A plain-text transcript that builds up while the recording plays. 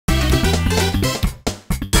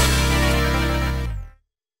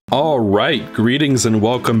Alright, greetings and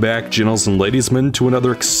welcome back, gentles and ladiesmen, to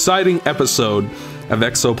another exciting episode of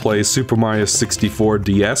Exoplay Super Mario 64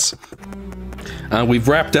 DS. We've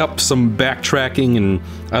wrapped up some backtracking and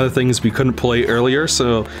other things we couldn't play earlier,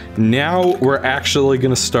 so now we're actually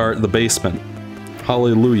gonna start the basement.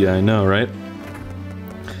 Hallelujah, I know, right?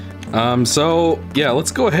 So, yeah,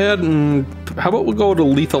 let's go ahead and... how about we go to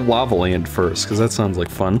Lethal Lava Land first, because that sounds like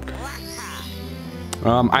fun.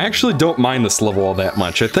 I actually don't mind this level all that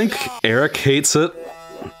much. I think Eric hates it.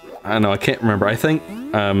 I don't know, I can't remember. I think,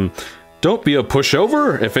 don't be a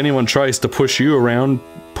pushover. If anyone tries to push you around,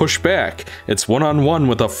 push back. It's one-on-one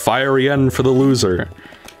with a fiery end for the loser.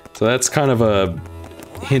 So that's kind of a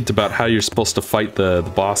hint about how you're supposed to fight the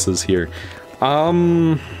bosses here.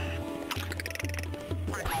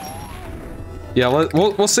 Yeah,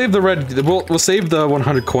 we'll save the we'll save the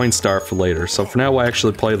 100 coin star for later. So for now, we'll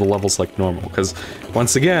actually play the levels like normal. Because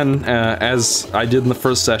once again, as I did in the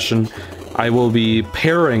first session, I will be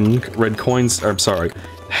pairing red coins. I'm sorry,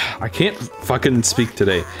 I can't fucking speak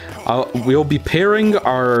today. We'll be pairing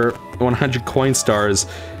our 100 coin stars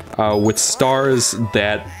with stars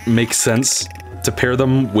that make sense to pair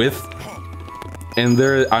them with. And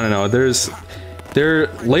I don't know,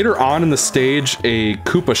 later on in the stage, a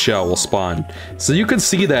Koopa shell will spawn. So you can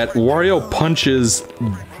see that Wario punches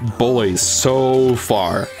bullies so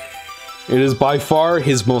far. It is by far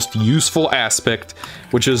his most useful aspect,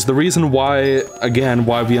 which is the reason why, again,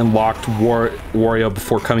 why we unlocked Wario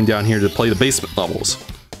before coming down here to play the basement levels.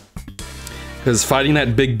 Because fighting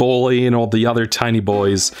that big bully and all the other tiny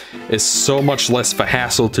bullies is so much less of a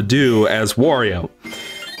hassle to do as Wario.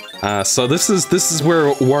 So this is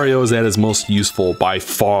where Wario is at his most useful by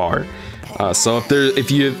far. So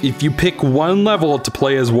if you pick one level to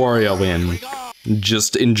play as Wario in,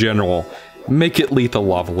 just in general, make it Lethal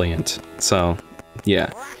Lava Land. So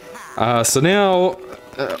yeah. So now,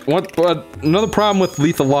 what another problem with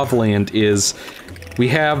Lethal Lava Land is we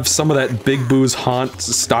have some of that Big Boo's Haunt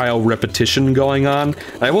style repetition going on.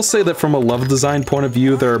 I will say that from a level design point of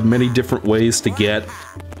view, there are many different ways to get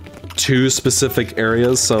to specific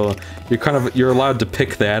areas, so you're allowed to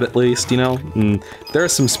pick that at least, you know. And there are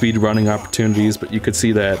some speed running opportunities, but you could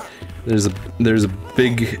see that there's a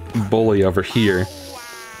big bully over here.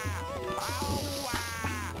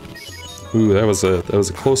 Ooh, that was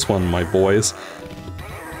a close one, my boys.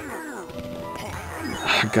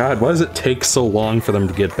 God, why does it take so long for them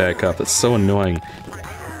to get back up? It's so annoying.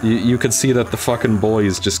 You could see that the fucking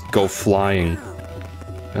bullies just go flying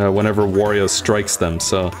whenever Wario strikes them,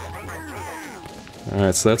 so...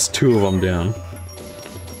 Alright, so that's two of them down.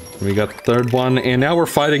 We got the third one, and now we're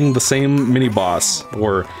fighting the same mini-boss.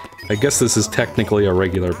 Or, I guess this is technically a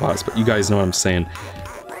regular boss, but you guys know what I'm saying.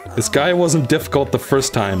 This guy wasn't difficult the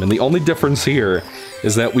first time, and the only difference here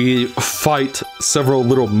is that we fight several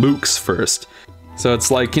little mooks first. So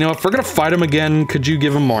it's like, you know, if we're gonna fight him again, could you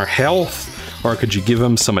give him more health? Or could you give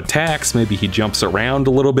him some attacks? Maybe he jumps around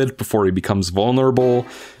a little bit before he becomes vulnerable.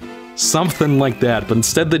 Something like that, but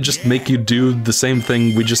instead they just make you do the same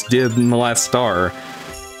thing we just did in the last star.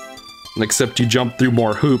 Except you jump through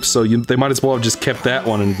more hoops, so they might as well have just kept that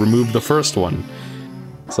one and removed the first one.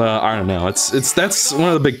 So, I don't know, that's one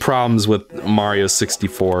of the big problems with Mario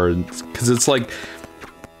 64, because it's like,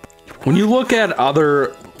 when you look at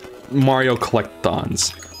other Mario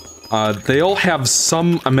collectathons, they all have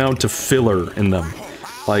some amount of filler in them.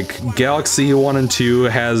 Like, Galaxy 1 and 2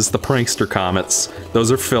 has the Prankster Comets.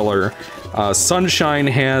 Those are filler. Sunshine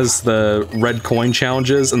has the red coin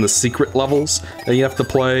challenges and the secret levels that you have to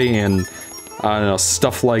play, and, I don't know,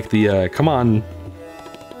 stuff like the, come on.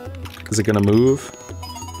 Is it gonna move?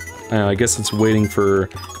 I guess it's waiting for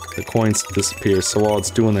the coins to disappear, so while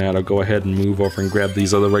it's doing that, I'll go ahead and move over and grab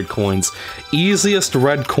these other red coins. Easiest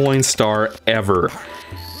red coin star ever.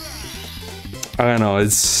 I don't know,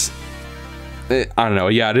 I don't know,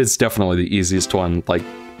 yeah, it is definitely the easiest one. Like,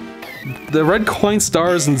 the red coin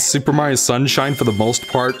stars in Super Mario Sunshine, for the most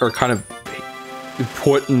part, are kind of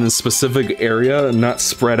put in a specific area and not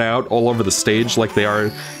spread out all over the stage like they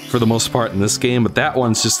are for the most part in this game, but that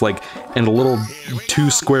one's just like in a little 2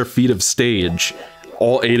 square feet of stage.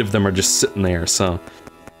 All 8 of them are just sitting there, so...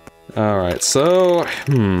 Alright, so...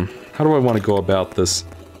 how do I want to go about this?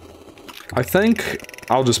 I think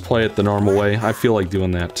I'll just play it the normal way. I feel like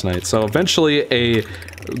doing that tonight. So eventually a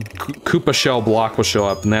Koopa shell block will show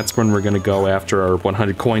up, and that's when we're gonna go after our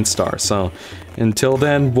 100 coin star. So until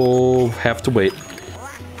then, we'll have to wait.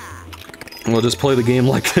 We'll just play the game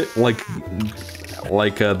like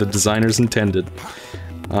the designers intended.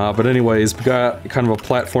 But anyways, we got kind of a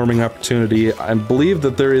platforming opportunity. I believe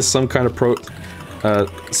that there is some kind of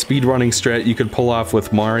speedrunning strat you could pull off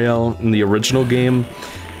with Mario in the original game.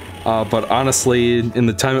 But honestly, in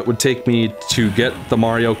the time it would take me to get the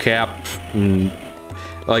Mario cap,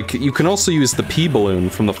 like, you can also use the P-balloon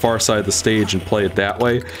from the far side of the stage and play it that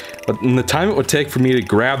way, but in the time it would take for me to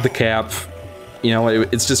grab the cap, you know,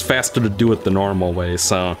 it's just faster to do it the normal way,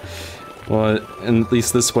 so... Well, and at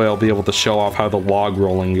least this way I'll be able to show off how the log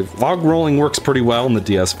rolling works pretty well in the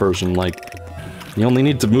DS version. Like, you only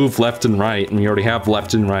need to move left and right, and you already have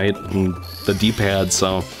left and right and the D-pad,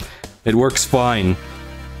 so it works fine.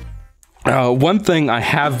 One thing I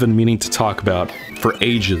have been meaning to talk about for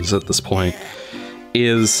ages at this point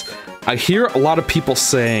is I hear a lot of people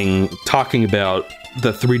talking about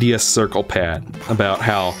the 3DS Circle Pad, about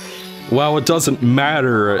how, well, it doesn't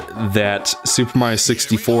matter that Super Mario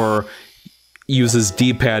 64 uses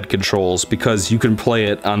D-pad controls because you can play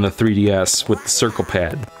it on the 3DS with the Circle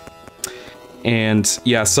Pad. And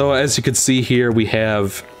yeah, so as you can see here, we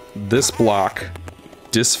have this block,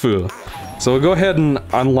 Disfu. So we'll go ahead and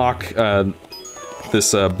unlock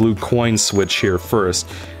this blue coin switch here first.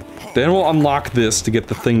 Then we'll unlock this to get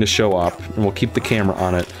the thing to show up, and we'll keep the camera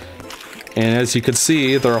on it. And as you can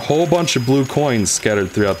see, there are a whole bunch of blue coins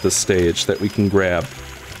scattered throughout this stage that we can grab.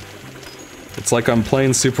 It's like I'm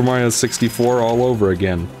playing Super Mario 64 all over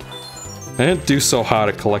again. I didn't do so hot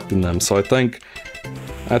at collecting them, so I think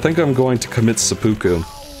I'm going to commit seppuku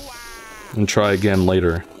and try again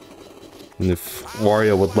later. And if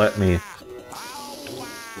Wario would let me.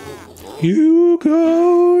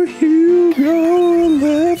 Hugo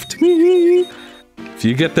left me. If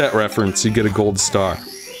you get that reference, you get a gold star.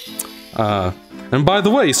 And by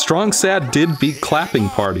the way, Strong Sad did beat Clapping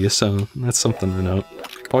Party, so that's something to note.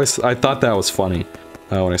 I thought that was funny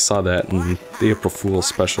when I saw that in the April Fool's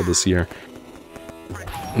special this year.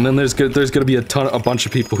 And then there's gonna be a bunch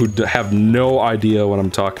of people who have no idea what I'm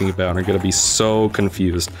talking about and are gonna be so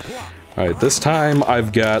confused. Alright, this time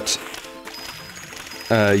I've got...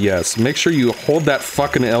 yes, make sure you hold that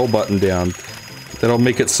fucking L button down. That'll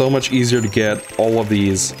make it so much easier to get all of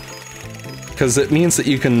these. Because it means that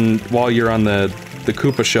you can, while you're on the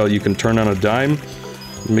Koopa shell, you can turn on a dime.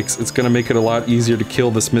 It's gonna make it a lot easier to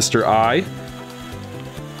kill this Mr. I,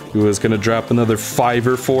 who is gonna drop another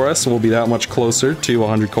 $5 for us, and we'll be that much closer to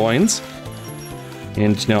 100 coins.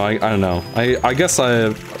 And, you know, I don't know. I guess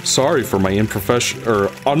I'm sorry for my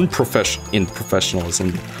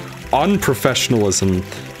unprofessionalism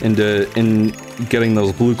in getting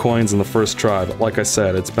those blue coins in the first try, but like I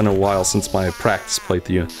said, it's been a while since my practice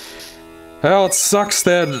playthrough. Well, it sucks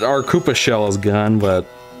that our Koopa shell is gone, but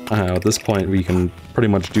I don't know, at this point we can pretty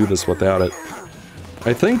much do this without it.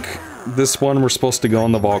 I think this one we're supposed to go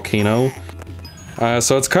on the volcano.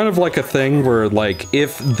 So it's kind of like a thing where, like,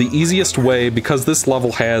 if the easiest way, because this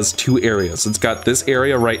level has two areas, it's got this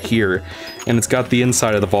area right here, and it's got the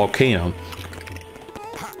inside of the volcano.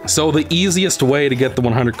 So the easiest way to get the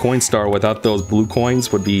 100 coin star without those blue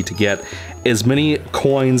coins would be to get as many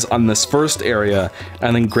coins on this first area,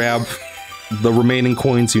 and then grab the remaining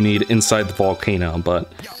coins you need inside the volcano,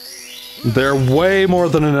 but there are way more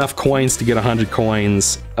than enough coins to get 100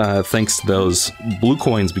 coins, thanks to those blue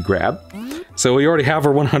coins we grabbed. So we already have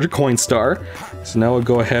our 100 coin star, so now we'll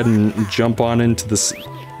go ahead and jump on into this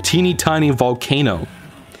teeny tiny volcano.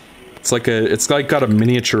 It's like got a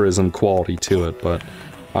miniaturism quality to it, but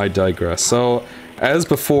I digress. So, as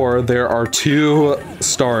before, there are 2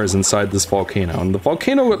 stars inside this volcano, and the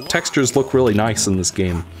volcano textures look really nice in this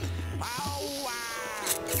game.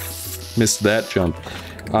 Missed that jump.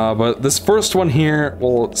 But this first one here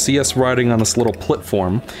will see us riding on this little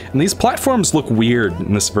platform, and these platforms look weird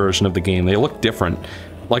in this version of the game. They look different.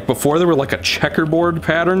 Like before they were like a checkerboard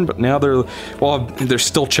pattern, but now they're, well, they're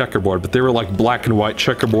still checkerboard, but they were like black and white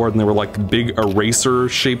checkerboard, and they were like big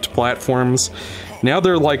eraser-shaped platforms. Now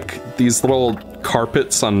they're like these little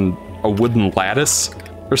carpets on a wooden lattice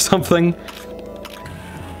or something.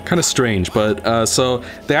 Kind of strange, but so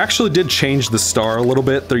they actually did change the star a little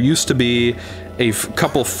bit. There used to be a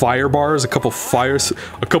couple fire bars, a couple fire sticks,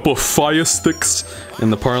 in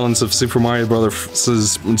the parlance of Super Mario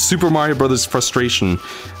Brothers Frustration,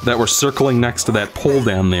 that were circling next to that pole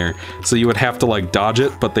down there. So you would have to like dodge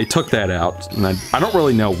it, but they took that out, and I don't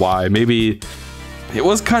really know why. Maybe it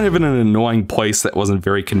was kind of in an annoying place that wasn't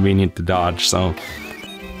very convenient to dodge. So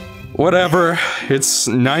whatever, it's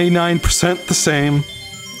 99% the same.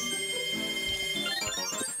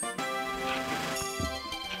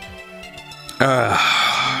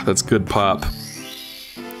 That's good pop.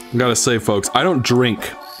 I gotta say, folks, I don't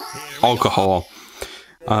drink alcohol.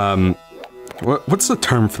 What's the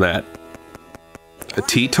term for that? A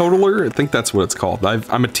teetotaler? I think that's what it's called.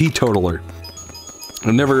 I'm a teetotaler.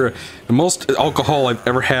 The most alcohol I've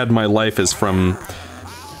ever had in my life is from...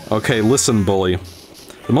 Okay, listen, bully.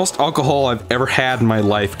 The most alcohol I've ever had in my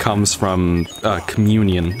life comes from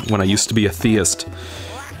communion, when I used to be a theist,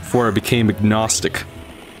 before I became agnostic.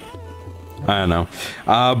 I don't know.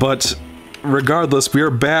 But regardless, we are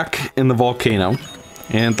back in the volcano,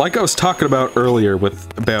 and like I was talking about earlier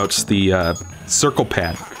about the circle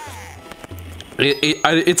pad,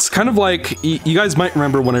 it's kind of like, you guys might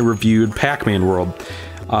remember when I reviewed Pac-Man World,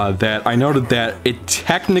 that I noted that it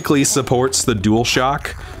technically supports the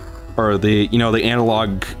DualShock, or the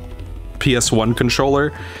analog PS1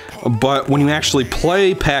 controller, but when you actually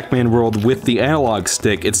play Pac-Man World with the analog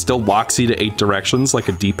stick, it still locks you to 8 directions, like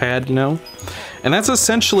a D-pad, you know? And that's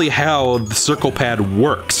essentially how the circle pad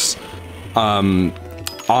works on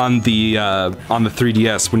the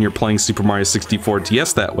 3DS when you're playing Super Mario 64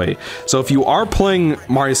 DS that way. So if you are playing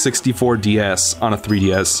Mario 64 DS on a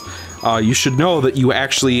 3DS, you should know that you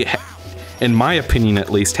actually, in my opinion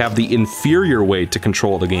at least, have the inferior way to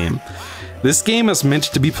control the game. This game is meant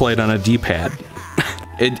to be played on a D-pad.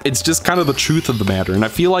 It's just kind of the truth of the matter, and I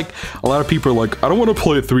feel like a lot of people are like, I don't want to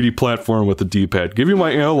play a 3D platform with a D-pad, give me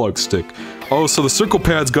my analog stick. Oh, so the circle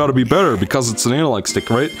pad's gotta be better because it's an analog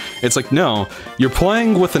stick, right? It's like, no, you're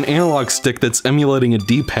playing with an analog stick that's emulating a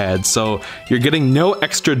D-pad, so you're getting no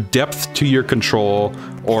extra depth to your control,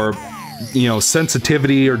 or, you know,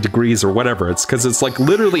 sensitivity or degrees or whatever. It's because it's like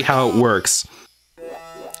literally how it works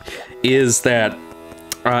is that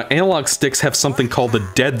analog sticks have something called the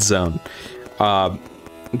dead zone.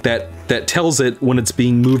 That tells it when it's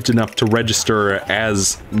being moved enough to register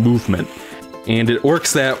as movement. And it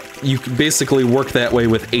works that, you can basically work that way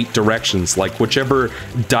with 8 directions, like whichever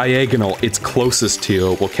diagonal it's closest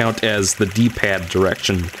to will count as the D-pad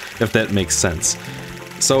direction, if that makes sense.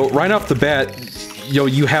 So right off the bat,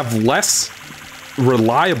 you have less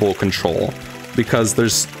reliable control, because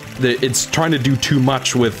it's trying to do too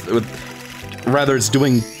much rather it's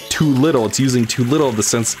doing too little, it's using too little of the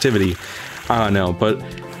sensitivity. I don't know, but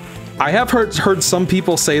I have heard some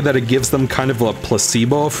people say that it gives them kind of a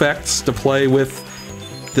placebo effect to play with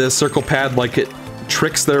the circle pad, like it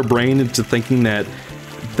tricks their brain into thinking that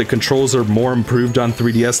the controls are more improved on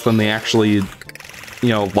 3DS than they actually,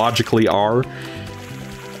 logically are.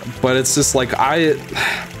 But it's just like,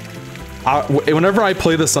 whenever I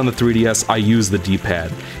play this on the 3DS, I use the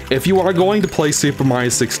D-pad. If you are going to play Super Mario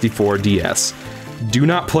 64 DS, do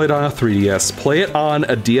not play it on a 3DS. Play it on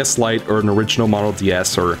a DS Lite or an original model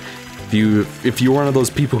DS, or if you're one of those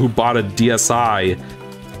people who bought a DSi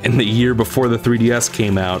in the year before the 3DS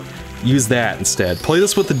came out, use that instead. Play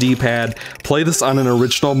this with the D-pad, play this on an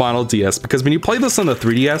original model DS, because when you play this on the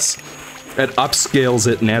 3DS, it upscales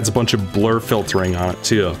it and adds a bunch of blur filtering on it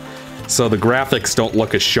too. So the graphics don't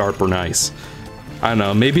look as sharp or nice. I don't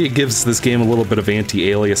know, maybe it gives this game a little bit of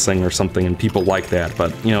anti-aliasing or something and people like that,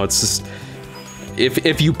 but it's just,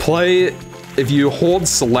 if you hold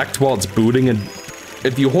select while it's booting, and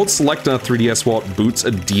if you hold select on a 3DS while it boots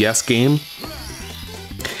a DS game,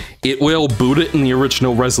 it will boot it in the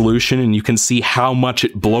original resolution, and you can see how much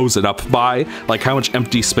it blows it up by, like how much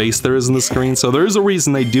empty space there is in the screen. So there is a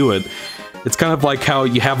reason they do it. It's kind of like how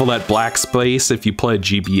you have all that black space if you play a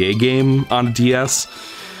GBA game on a DS.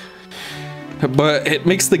 But it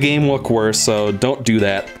makes the game look worse, so don't do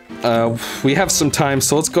that. We have some time,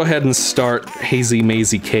 so let's go ahead and start Hazy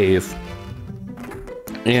Mazy Cave.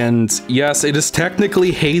 And yes, it is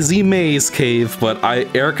technically Hazy Maze Cave, but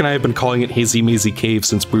Eric and I have been calling it Hazy Mazy Cave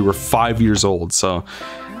since we were 5 years old, so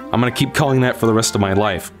I'm gonna keep calling that for the rest of my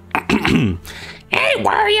life. Hey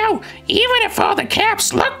Wario, even if all the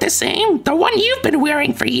caps look the same, the one you've been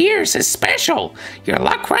wearing for years is special. Your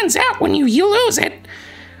luck runs out when you lose it.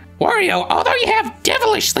 Wario, although you have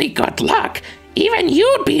devilishly good luck, even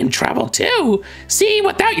you'd be in trouble too. See,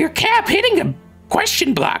 without your cap, hitting a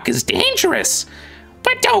question block is dangerous.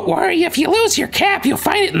 But don't worry, if you lose your cap, you'll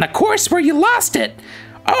find it in the course where you lost it.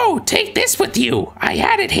 Oh, take this with you. I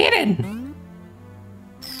had it hidden.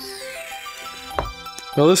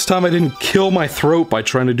 Well, this time I didn't kill my throat by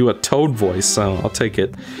trying to do a Toad voice, so I'll take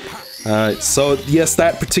it. So yes,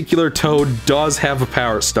 that particular Toad does have a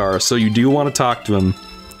power star, so you do want to talk to him.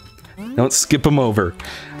 Don't skip him over.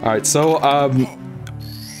 Alright, so,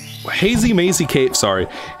 Hazy Mazy Cave, sorry.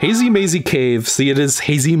 Hazy Mazy Cave, see, it is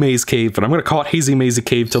Hazy Maze Cave, but I'm gonna call it Hazy Mazy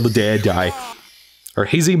Cave till the day I die. Or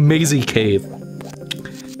Hazy Mazy Cave.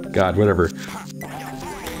 God, whatever.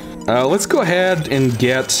 Let's go ahead and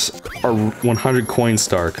get our 100 coin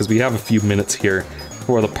star, because we have a few minutes here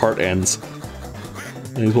before the part ends.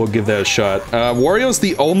 And we'll give that a shot. Wario's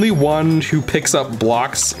the only one who picks up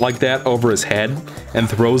blocks like that over his head and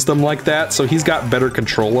throws them like that, so he's got better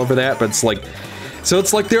control over that, but it's like, So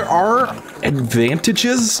it's like there are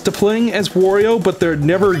advantages to playing as Wario, but they're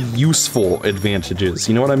never useful advantages.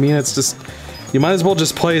 You know what I mean? It's just, you might as well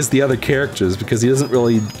just play as the other characters because he doesn't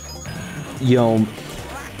really, you know,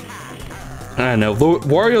 I don't know.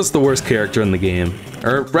 Wario's the worst character in the game,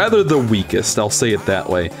 or rather the weakest. I'll say it that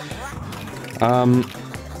way.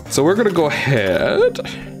 So we're gonna go ahead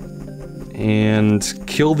and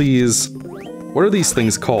kill these. What are these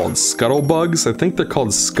things called? Scuttle bugs? I think they're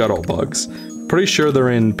called scuttle bugs. Pretty sure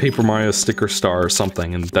they're in Paper Mario Sticker Star or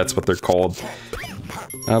something, and that's what they're called.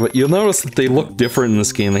 But you'll notice that they look different in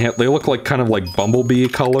this game. They look like kind of like bumblebee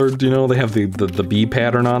colored, you know? They have the bee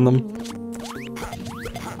pattern on them.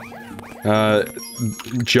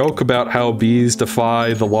 Joke about how bees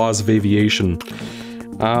defy the laws of aviation.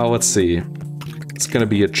 Let's see. It's gonna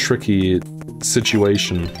be a tricky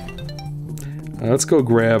situation. Let's go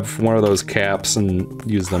grab one of those caps and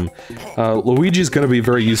use them. Luigi's gonna be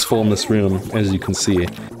very useful in this room, as you can see.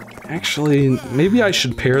 Actually, maybe I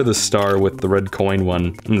should pair the star with the red coin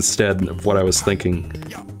one instead of what I was thinking.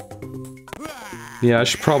 Yeah, I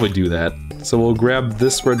should probably do that. So we'll grab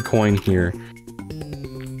this red coin here.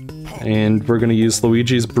 And we're gonna use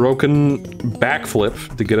Luigi's broken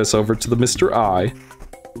backflip to get us over to the Mr. I.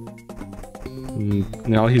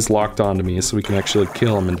 Now he's locked onto me, so we can actually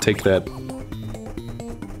kill him and take that.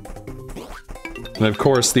 And of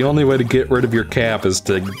course, the only way to get rid of your cap is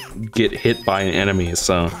to get hit by an enemy,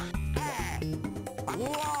 so...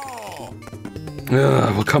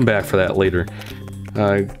 we'll come back for that later.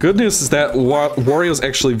 Good news is that Wario's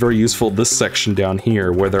actually very useful this section down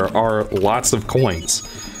here, where there are lots of coins.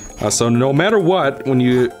 So no matter what, when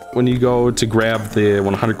you go to grab the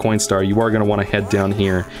 100 coin star, you are going to want to head down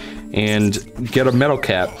here and get a metal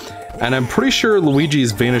cap. And I'm pretty sure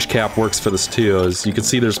Luigi's Vanish Cap works for this too. As you can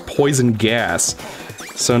see, there's poison gas.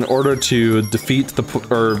 So in order to defeat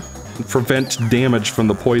or prevent damage from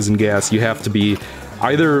the poison gas, you have to be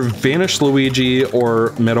either Vanish Luigi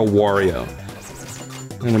or Metal Wario.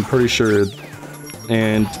 And I'm pretty sure,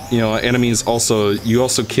 and you know, enemies also, you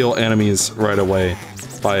also kill enemies right away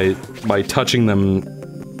by touching them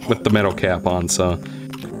with the metal cap on, so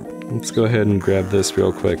let's go ahead and grab this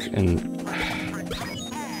real quick. And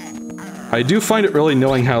I do find it really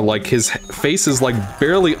annoying how, like, his face is, like,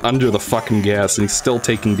 barely under the fucking gas and he's still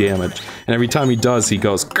taking damage. And every time he does, he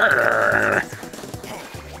goes, grrr.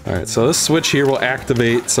 Alright, so this switch here will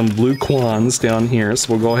activate some blue quans down here,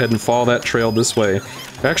 so we'll go ahead and follow that trail this way.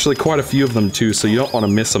 There are actually quite a few of them, too, so you don't want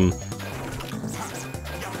to miss them.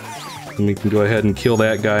 And we can go ahead and kill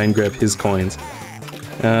that guy and grab his coins.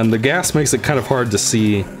 And the gas makes it kind of hard to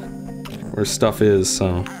see where stuff is,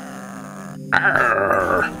 so...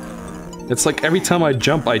 Arrgh. It's like every time I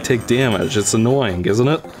jump, I take damage. It's annoying, isn't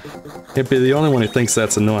it? Can't be the only one who thinks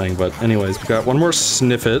that's annoying, but anyways, we got one more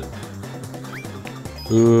Sniffit.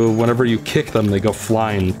 Ooh, whenever you kick them, they go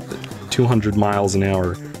flying 200 miles an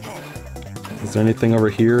hour. Is there anything over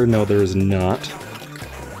here? No, there is not.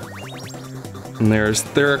 And there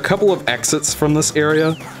are a couple of exits from this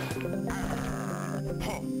area.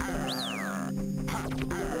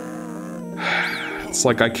 It's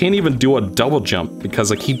like I can't even do a double jump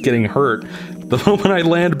because I keep getting hurt the moment I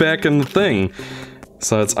land back in the thing.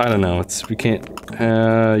 So it's, I don't know, it's, we can't,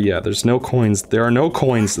 yeah, there's no coins. There are no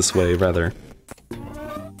coins this way, rather.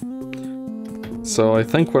 So I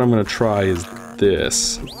think what I'm gonna try is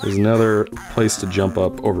this. There's another place to jump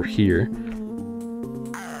up over here.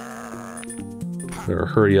 Better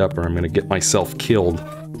hurry up or I'm gonna get myself killed.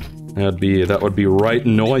 That would be right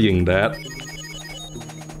annoying, that.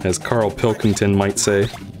 As Carl Pilkington might say.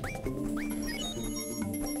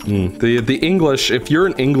 The English, if you're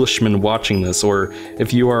an Englishman watching this, or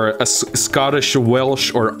if you are a Scottish,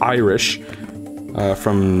 Welsh, or Irish,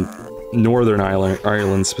 from Northern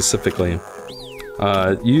Ireland specifically,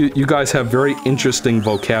 you guys have very interesting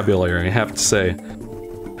vocabulary, I have to say.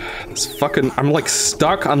 This fucking, I'm like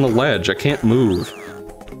stuck on the ledge, I can't move.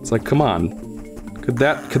 It's like, come on. Could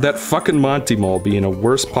that fucking Monty Mole be in a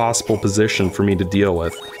worst possible position for me to deal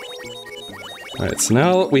with? Alright, so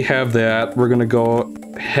now that we have that, we're gonna go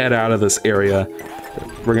head out of this area.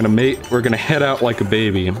 We're gonna head out like a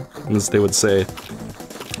baby, as they would say.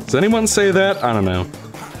 Does anyone say that? I don't know.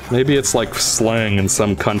 Maybe it's like slang in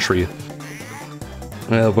some country.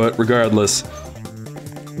 But regardless.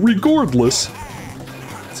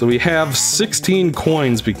 So we have 16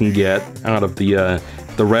 coins we can get out of the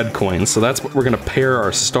red coins, so that's what we're gonna pair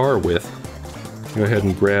our star with. Go ahead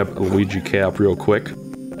and grab a Luigi cap real quick.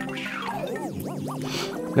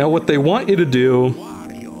 Now what they want you to do...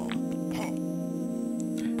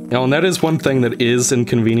 Now, and that is one thing that is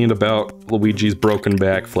inconvenient about Luigi's broken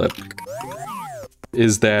backflip.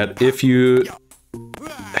 Is that if you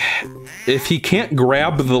if he can't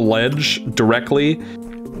grab the ledge directly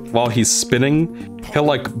while he's spinning, he'll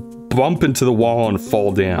like bump into the wall and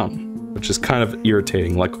fall down, which is kind of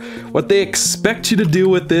irritating. Like, what they expect you to do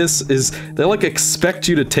with this is they like expect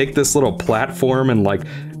you to take this little platform and like,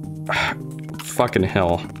 fucking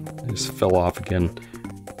hell, I just fell off again.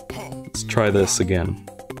 Let's try this again.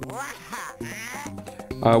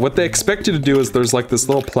 What they expect you to do is there's like this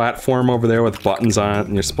little platform over there with buttons on it,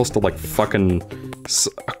 and you're supposed to like fucking...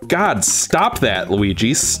 God, stop that,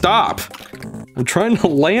 Luigi, stop! I'm trying to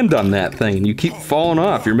land on that thing, and you keep falling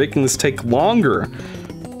off. You're making this take longer.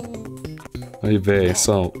 Oy vey.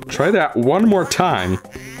 So, try that one more time.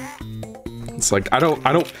 It's like, I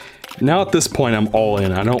don't... Now at this point, I'm all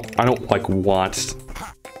in. I don't like, want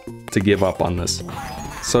to give up on this.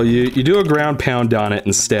 So you do a ground pound on it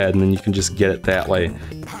instead, and then you can just get it that way.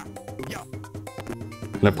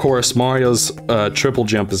 And of course, Mario's triple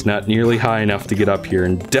jump is not nearly high enough to get up here,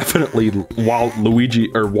 and definitely while Luigi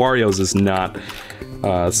or Wario's is not.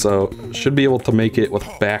 So should be able to make it with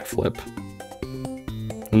backflip.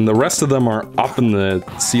 And the rest of them are up in the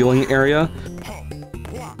ceiling area.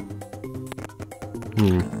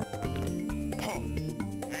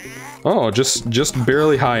 Oh, just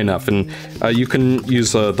barely high enough, and you can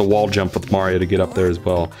use the wall jump with Mario to get up there as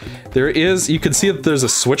well. There is, you can see that there's a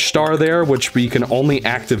switch star there, which we can only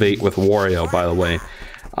activate with Wario, by the way.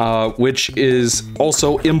 Which is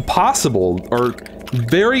also impossible, or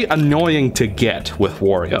very annoying to get with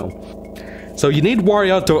Wario. So you need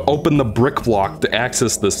Wario to open the brick block to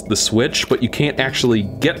access the switch, but you can't actually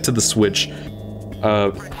get to the switch.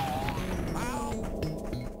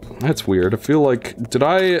 That's weird. I feel like, did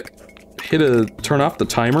I turn off the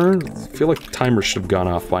timer? I feel like the timer should have gone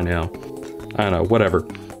off by now. I don't know, whatever.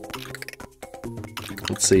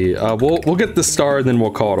 Let's see, we'll get the star and then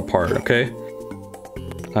we'll call it apart, okay?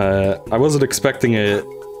 I wasn't expecting it.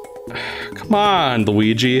 Come on,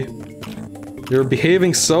 Luigi. You're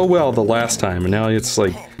behaving so well the last time, and now it's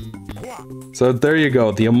like... So there you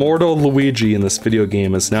go, the immortal Luigi in this video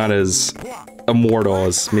game is not as immortal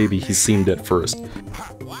as maybe he seemed at first.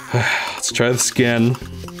 Let's try this again.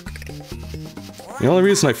 The only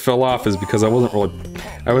reason I fell off is because I wasn't really...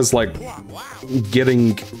 I was like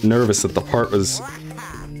getting nervous that the part was...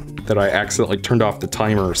 that I accidentally turned off the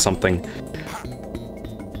timer or something.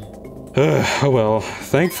 Oh well,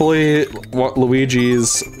 thankfully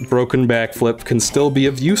Luigi's broken backflip can still be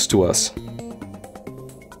of use to us.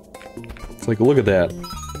 It's like, look at that.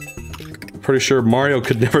 Pretty sure Mario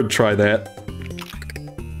could never try that.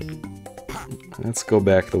 Let's go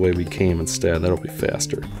back the way we came instead, that'll be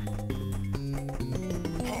faster.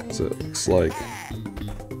 So it looks like...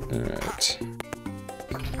 Alright.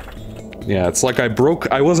 Yeah, it's like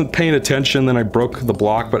I wasn't paying attention, then I broke the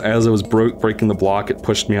block, but as I was breaking the block, it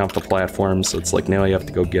pushed me off the platform, so it's like, now you have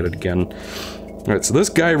to go get it again. Alright, so this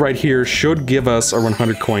guy right here should give us a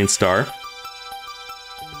 100 coin star.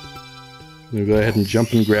 We'll go ahead and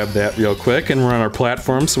jump and grab that real quick, and we're on our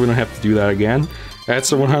platform, so we don't have to do that again.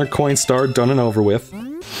 That's a 100 coin star done and over with.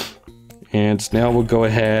 And now we'll go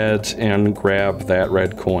ahead and grab that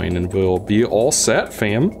red coin, and we'll be all set,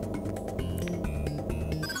 fam.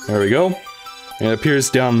 There we go. And it appears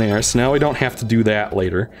down there, so now we don't have to do that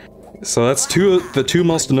later. So that's the two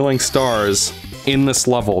most annoying stars in this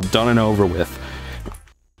level, done and over with.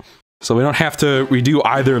 So we don't have to redo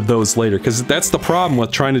either of those later, because that's the problem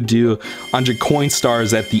with trying to do 100 coin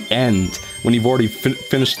stars at the end, when you've already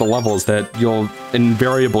finished the levels, that you'll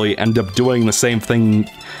invariably end up doing the same thing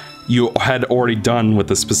you had already done with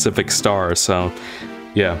a specific star, so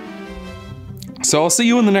yeah. So I'll see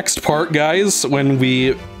you in the next part, guys, when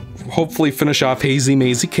we hopefully finish off Hazy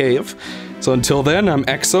Mazy Cave. So until then, I'm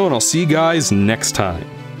Exo, and I'll see you guys next time.